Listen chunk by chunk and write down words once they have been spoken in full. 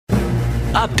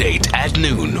Update at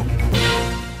noon.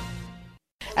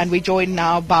 And we're joined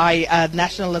now by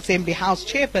National Assembly House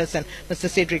Chairperson, Mr.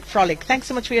 Cedric Frolick. Thanks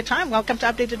so much for your time. Welcome to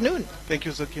Update at Noon. Thank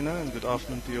you, Zakina, and good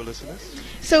afternoon to your listeners.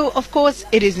 So, of course,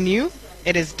 it is new,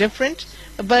 it is different,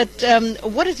 but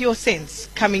what is your sense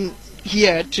coming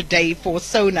here today for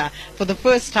SONA for the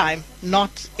first time,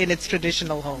 not in its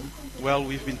traditional home? Well,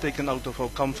 we've been taken out of our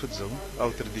comfort zone,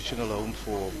 our traditional home,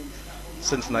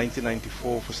 since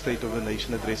 1994 for State of the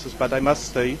Nation addresses, but I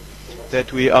must say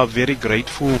that we are very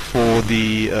grateful for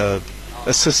the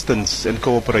assistance and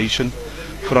cooperation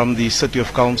from the City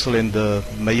of Council and the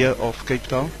Mayor of Cape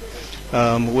Town,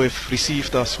 who have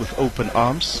received us with open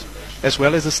arms, as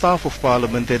well as the staff of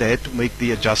Parliament that had to make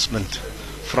the adjustment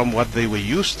from what they were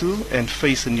used to and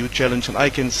face a new challenge. And I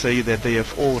can say that they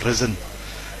have all risen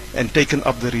and taken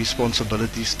up the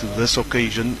responsibilities to this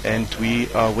occasion, and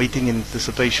we are waiting in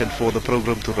anticipation for the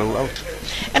program to roll out.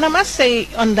 And I must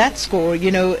say, on that score,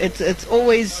 you know, it's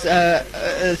always,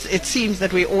 it seems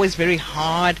that we're always very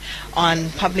hard on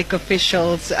public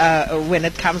officials when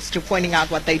it comes to pointing out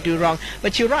what they do wrong.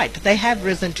 But you're right, they have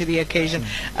risen to the occasion.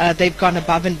 They've gone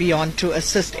above and beyond to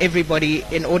assist everybody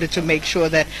in order to make sure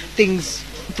that things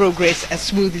progress as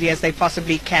smoothly as they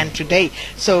possibly can today.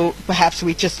 So perhaps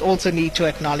we just also need to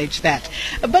acknowledge that.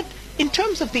 But in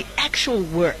terms of the actual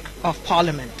work of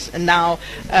Parliament, now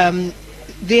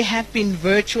there have been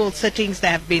virtual sittings,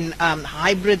 there have been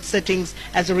hybrid sittings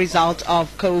as a result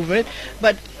of COVID.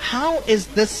 But how is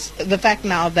this, the fact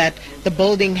now that the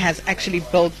building has actually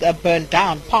burned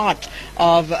down, part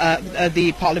of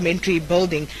the parliamentary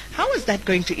building, how is that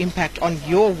going to impact on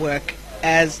your work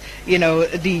as, you know,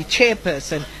 the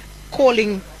chairperson,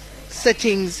 calling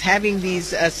sittings, having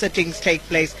these sittings take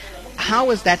place?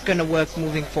 How is that going to work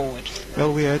moving forward?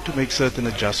 Well, we had to make certain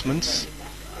adjustments,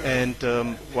 and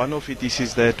one of it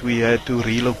is that we had to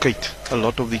relocate a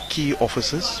lot of the key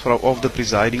offices of the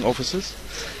presiding officers,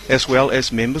 as well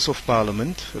as members of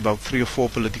Parliament, about 3 or 4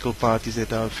 political parties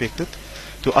that are affected,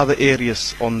 to other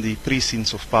areas on the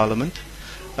precincts of Parliament.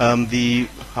 The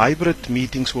hybrid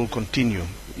meetings will continue.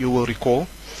 You will recall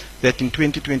that in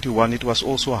 2021 it was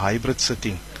also a hybrid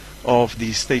sitting of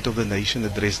the State of the Nation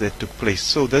address that took place.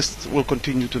 So this will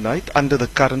continue tonight under the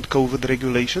current COVID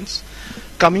regulations.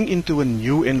 Coming into a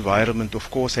new environment,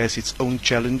 of course, has its own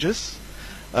challenges,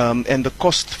 and the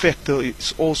cost factor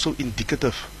is also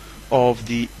indicative of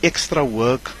the extra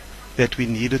work that we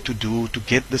needed to do to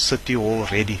get the City Hall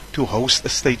ready to host a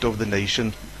State of the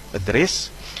Nation address.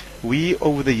 We,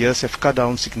 over the years, have cut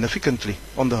down significantly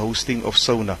on the hosting of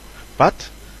SONA. But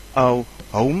our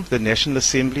home, the National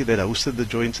Assembly that hosted the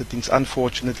joint sittings,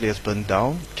 unfortunately has burned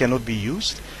down, cannot be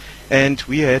used. And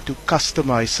we had to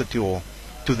customize City Hall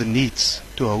to the needs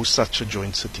to host such a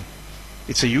joint sitting.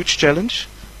 It's a huge challenge,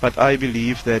 but I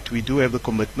believe that we do have the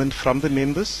commitment from the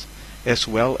members, as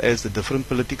well as the different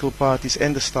political parties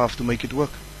and the staff to make it work.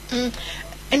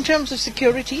 In terms of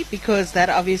security, because that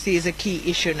obviously is a key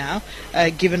issue now,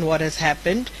 given what has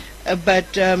happened.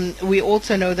 But we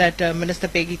also know that Minister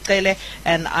Bheki Cele,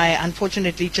 and I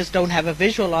unfortunately just don't have a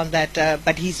visual on that,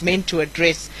 but he's meant to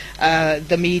address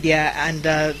the media and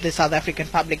the South African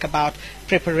public about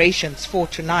preparations for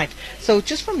tonight. So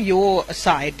just from your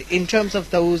side, in terms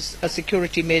of those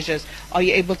security measures, are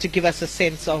you able to give us a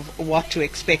sense of what to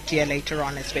expect here later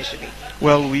on especially?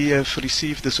 Well, we have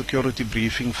received the security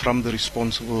briefing from the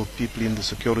responsible people in the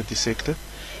security sector,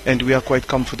 and we are quite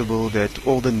comfortable that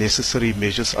all the necessary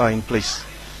measures are in place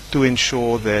to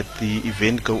ensure that the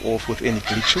event go off with any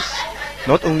glitches,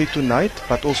 not only tonight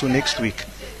but also next week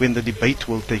when the debate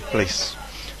will take place.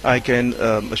 I can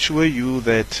assure you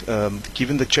that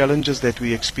given the challenges that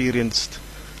we experienced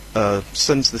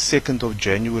since the 2nd of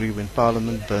January when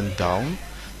Parliament burned down,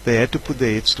 they had to put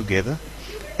their heads together,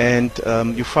 and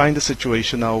you find a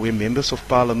situation now where members of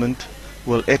Parliament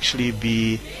will actually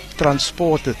be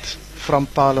transported from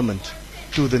Parliament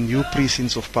to the new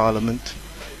precincts of Parliament,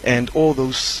 and all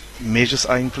those measures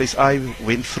are in place. I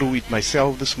went through it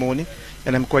myself this morning,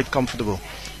 and I'm quite comfortable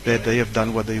that they have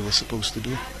done what they were supposed to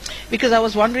do. Because I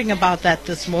was wondering about that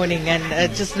this morning,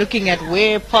 and just looking at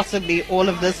where possibly all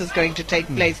of this is going to take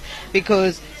place,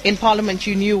 because in Parliament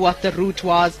you knew what the route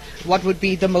was, what would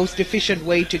be the most efficient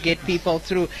way to get people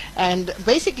through, and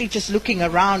basically just looking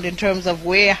around in terms of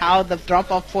how the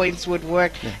drop-off points would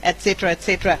work, etc.,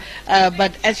 etc.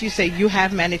 But as you say, you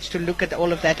have managed to look at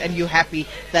all of that, and you're happy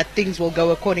that things will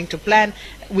go according to plan.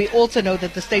 We also know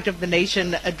that the State of the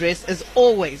Nation address is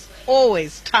always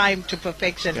timed to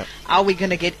perfection. Are we going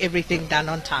to get everything done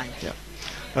on time?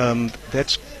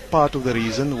 That's part of the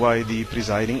reason why the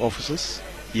presiding officers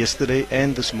yesterday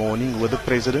and this morning with the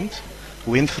President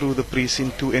went through the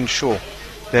precinct to ensure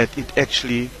that it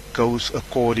actually goes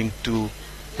according to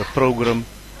the program,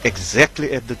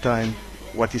 exactly at the time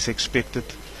what is expected.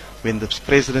 When the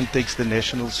President takes the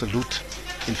national salute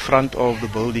in front of the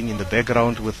building, in the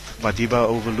background with Madiba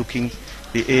overlooking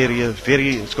the area,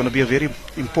 it's going to be a very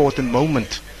important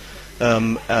moment.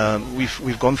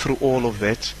 We've gone through all of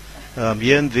that.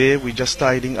 Here and there, we're just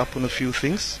tidying up on a few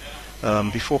things.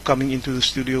 Before coming into the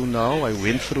studio now, I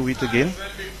went through it again,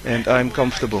 and I'm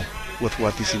comfortable with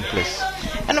what is in place.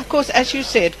 And of course, as you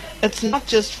said, it's not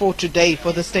just for today,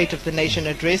 for the State of the Nation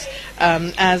address.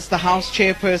 As the House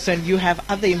chairperson, you have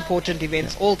other important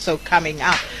events also coming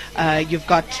up. You've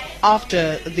got,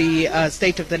 after the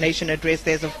State of the Nation address,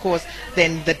 there's of course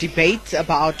then the debate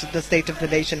about the State of the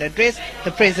Nation address.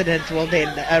 The President will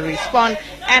then respond,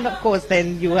 and of course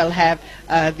then you will have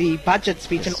the budget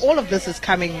speech, and all of this is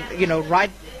coming,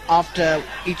 right after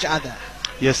each other.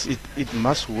 Yes, it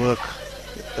must work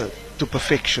to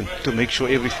perfection to make sure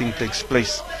everything takes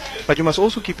place. But you must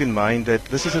also keep in mind that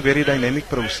this is a very dynamic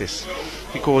process,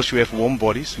 because you have warm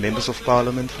bodies, members of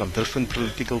parliament from different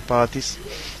political parties.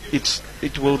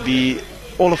 It will be,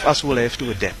 all of us will have to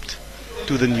adapt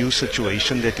to the new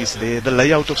situation that is there. The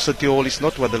layout of City Hall is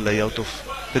not what the layout of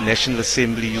the National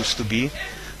Assembly used to be.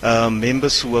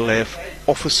 Members will have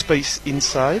office space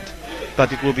inside,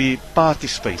 but it will be party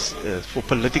space for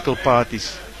political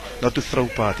parties, not to throw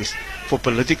parties, for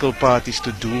political parties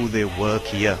to do their work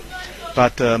here.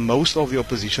 But most of the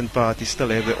opposition parties still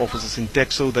have their offices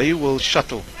intact, so they will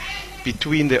shuttle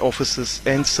between their offices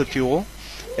and City Hall,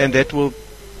 and that we'll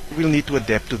need to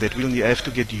adapt to that. We'll have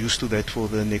to get used to that for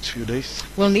the next few days.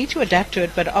 We'll need to adapt to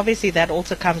it, but obviously that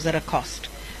also comes at a cost.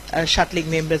 Shuttling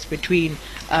members between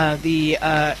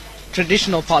the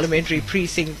traditional parliamentary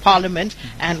precinct parliament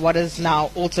and what has now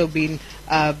also been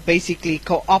basically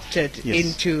co-opted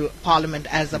into parliament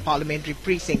as a parliamentary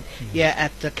precinct here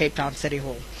at the Cape Town City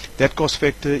Hall. That cost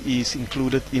factor is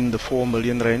included in the 4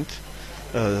 million rand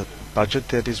budget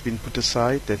that has been put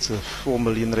aside. That's a 4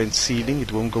 million rand ceiling.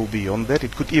 It won't go beyond that.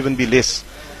 It could even be less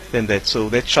than that. So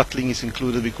that shuttling is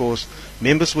included because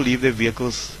members will leave their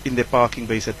vehicles in their parking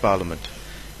bays at Parliament.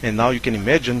 And now you can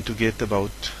imagine to get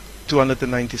about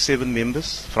 297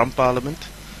 members from Parliament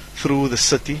through the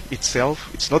city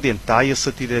itself. It's not the entire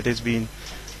city that has been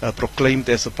proclaimed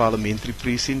as a parliamentary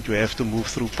precinct. You have to move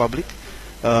through public.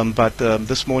 But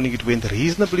this morning it went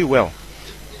reasonably well.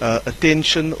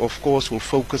 Attention, of course, will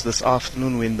focus this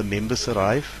afternoon when the members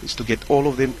arrive, is to get all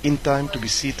of them in time to be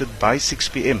seated by 6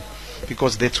 p.m.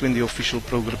 because that's when the official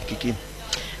program kicks in.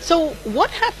 So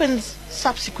what happens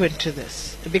subsequent to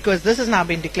this? Because this has now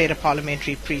been declared a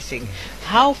parliamentary precinct.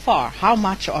 How far, how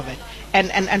much of it?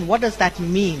 And what does that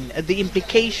mean, the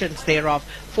implications thereof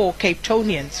for Cape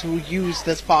Townians who use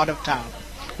this part of town?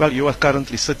 Well, you are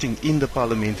currently sitting in the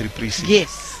parliamentary precinct.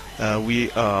 Yes. We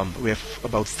have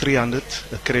about 300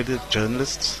 accredited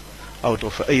journalists out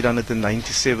of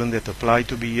 897 that apply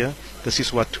to be here. This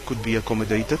is what could be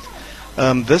accommodated.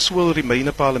 This will remain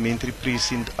a parliamentary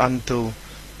precinct until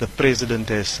the President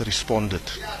has responded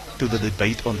to the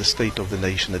debate on the State of the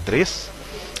Nation address.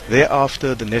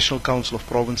 Thereafter, the National Council of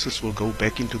Provinces will go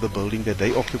back into the building that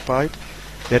they occupied.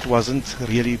 That wasn't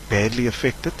really badly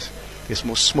affected. There's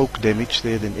more smoke damage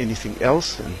there than anything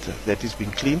else, and that is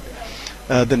being cleaned.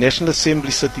 The National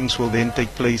Assembly sittings will then take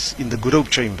place in the Good Hope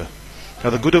Chamber.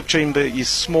 Now, the Good Hope Chamber is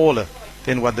smaller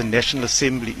than what the National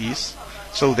Assembly is,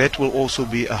 so that will also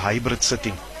be a hybrid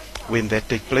sitting when that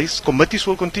takes place. Committees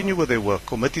will continue with their work.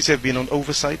 Committees have been on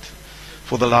oversight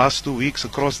for the last 2 weeks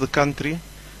across the country.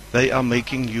 They are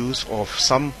making use of,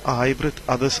 some are hybrid,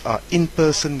 others are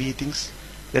in-person meetings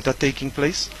that are taking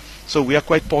place. So we are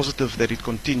quite positive that it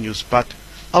continues, but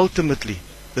ultimately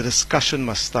the discussion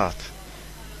must start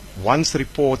once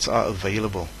reports are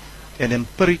available and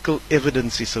empirical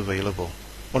evidence is available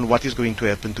on what is going to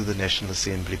happen to the National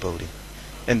Assembly building.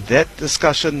 And that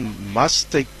discussion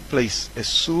must take place as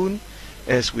soon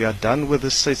as we are done with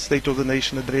the State of the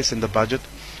Nation address and the budget,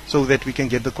 so that we can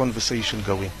get the conversation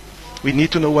going. We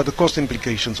need to know what the cost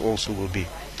implications also will be.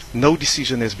 No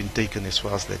decision has been taken as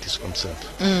far as that is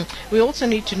concerned. We also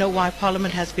need to know why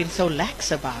Parliament has been so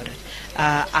lax about it.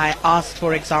 I asked,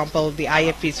 for example, the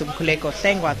IFP's Mkhuleko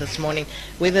Sengwa this morning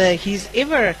whether he's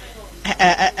ever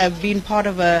been part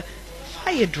of a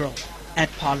fire drill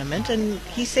at Parliament, and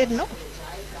he said no.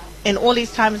 In all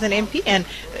his time as an MP, and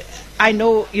I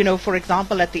know, for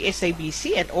example, at the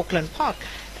SABC at Auckland Park,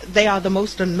 they are the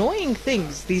most annoying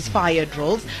things, these fire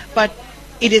drills, but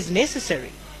it is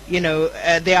necessary.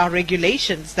 There are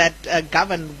regulations that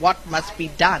govern what must be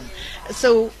done.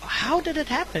 So how did it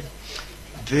happen?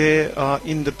 There are,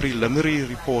 in the preliminary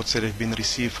reports that have been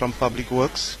received from Public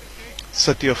Works,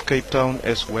 City of Cape Town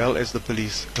as well as the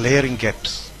police, glaring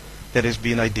gaps that has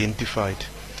been identified.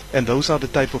 And those are the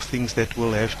type of things that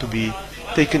will have to be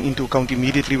taken into account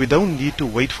immediately. We don't need to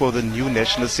wait for the new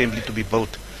National Assembly to be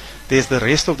built. There's the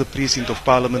rest of the precinct of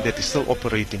Parliament that is still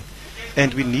operating.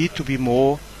 And we need to be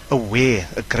more aware,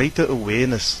 a greater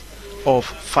awareness of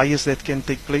fires that can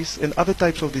take place and other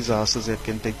types of disasters that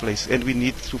can take place. And we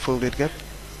need to fill that gap.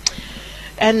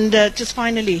 And just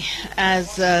finally,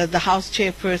 as the House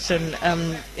Chairperson,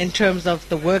 in terms of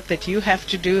the work that you have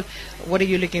to do, what are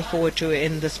you looking forward to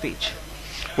in the speech?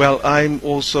 Well, I'm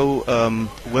also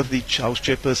with the House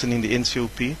Chairperson in the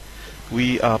NCOP.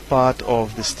 We are part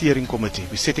of the steering committee.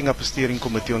 We're setting up a steering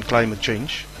committee on climate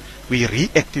change. We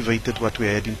reactivated what we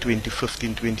had in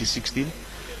 2015, 2016.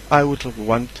 I would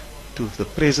want to the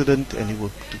President and he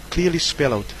will to clearly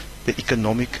spell out the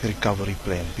economic recovery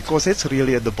plan, because that's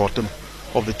really at the bottom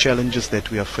of the challenges that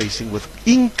we are facing with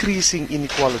increasing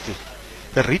inequality.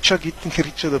 The rich are getting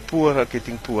richer, the poor are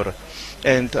getting poorer.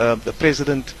 And the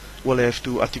President will have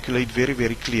to articulate very,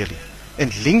 very clearly.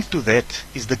 And linked to that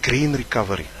is the green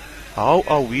recovery. How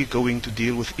are we going to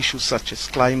deal with issues such as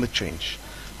climate change?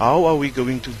 How are we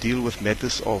going to deal with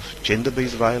matters of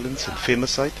gender-based violence and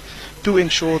femicide to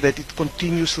ensure that it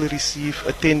continuously receives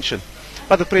attention?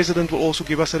 But the President will also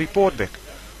give us a report back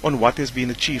on what has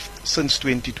been achieved since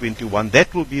 2021.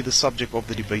 That will be the subject of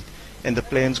the debate and the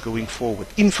plans going forward.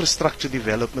 Infrastructure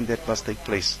development that must take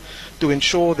place to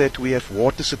ensure that we have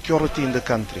water security in the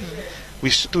country.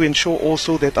 To ensure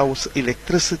also that our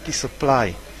electricity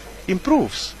supply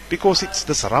improves, because it's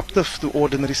disruptive to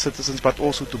ordinary citizens but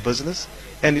also to business,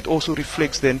 and it also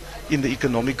reflects then in the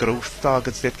economic growth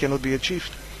targets that cannot be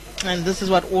achieved. And this is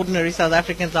what ordinary South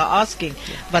Africans are asking.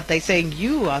 But they're saying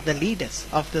you are the leaders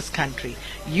of this country.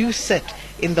 You sit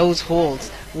in those halls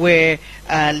where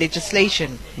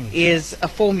legislation is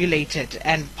formulated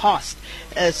and passed.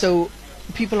 So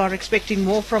people are expecting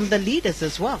more from the leaders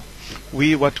as well.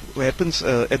 What happens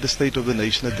at the State of the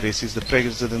Nation address is the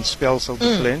President spells out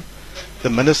the plan. The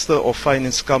Minister of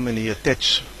Finance come and he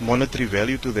attach monetary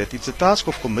value to that. It's a task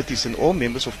of committees and all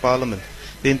members of Parliament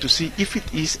then to see if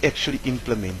it is actually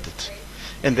implemented.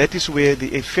 And that is where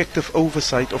the effective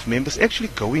oversight of members actually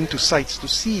go into sites to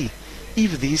see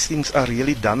if these things are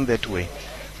really done that way.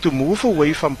 To move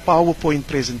away from PowerPoint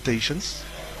presentations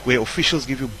where officials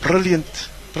give you brilliant,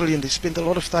 they spend a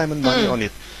lot of time and money on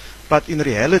it. But in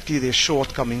reality, there's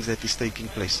shortcomings that is taking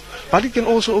place. But it can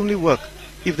also only work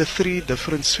if the three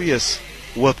different spheres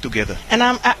work together. And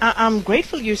I'm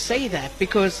grateful you say that,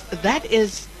 because that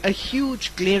is a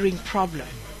huge glaring problem,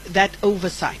 that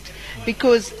oversight.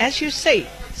 Because as you say,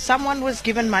 someone was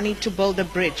given money to build a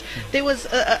bridge. There was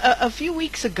a few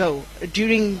weeks ago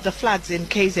during the floods in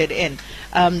KZN,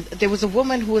 there was a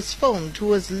woman who was filmed, who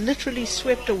was literally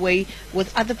swept away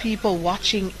with other people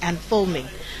watching and filming.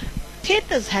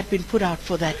 Tenders had been put out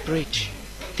for that bridge.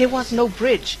 There was no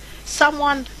bridge.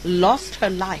 Someone lost her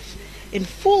life in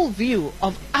full view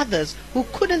of others who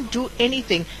couldn't do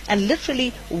anything and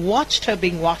literally watched her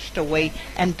being washed away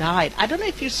and died. I don't know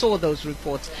if you saw those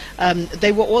reports.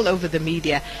 They were all over the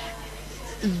media.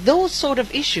 Those sort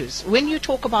of issues, when you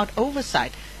talk about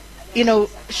oversight, you know,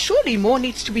 surely more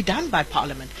needs to be done by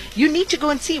Parliament. You need to go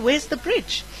and see where's the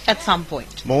bridge at some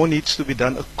point. More needs to be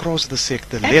done across the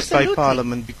sector, Absolutely. led by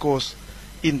Parliament, because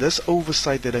in this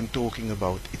oversight that I'm talking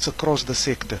about, it's across the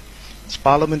sector. It's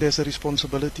Parliament has a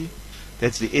responsibility.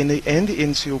 That's the NA and the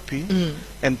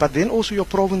NCOP, but then also your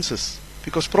provinces,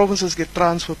 because provinces get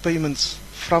transfer payments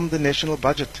from the national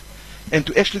budget, and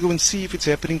to actually go and see if it's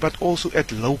happening, but also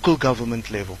at local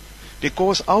government level,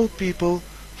 because our people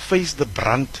face the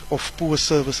brunt of poor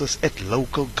services at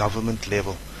local government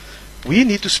level. We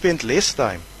need to spend less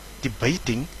time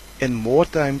debating and more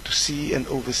time to see and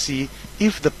oversee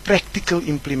if the practical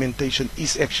implementation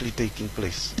is actually taking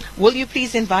place. Will you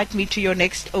please invite me to your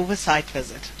next oversight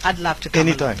visit? I'd love to come.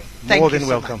 Anytime. Thank More you than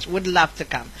so welcome. much. Would love to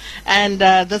come. And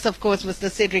this, of course,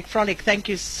 Mr. Cedric Froelich. Thank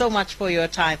you so much for your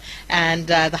time. And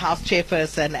the House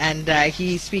Chairperson, and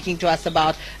he's speaking to us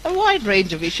about a wide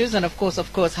range of issues, and of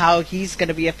course, how he's going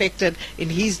to be affected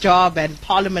in his job and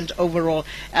Parliament overall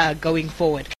going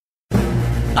forward.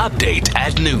 Update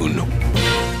at noon.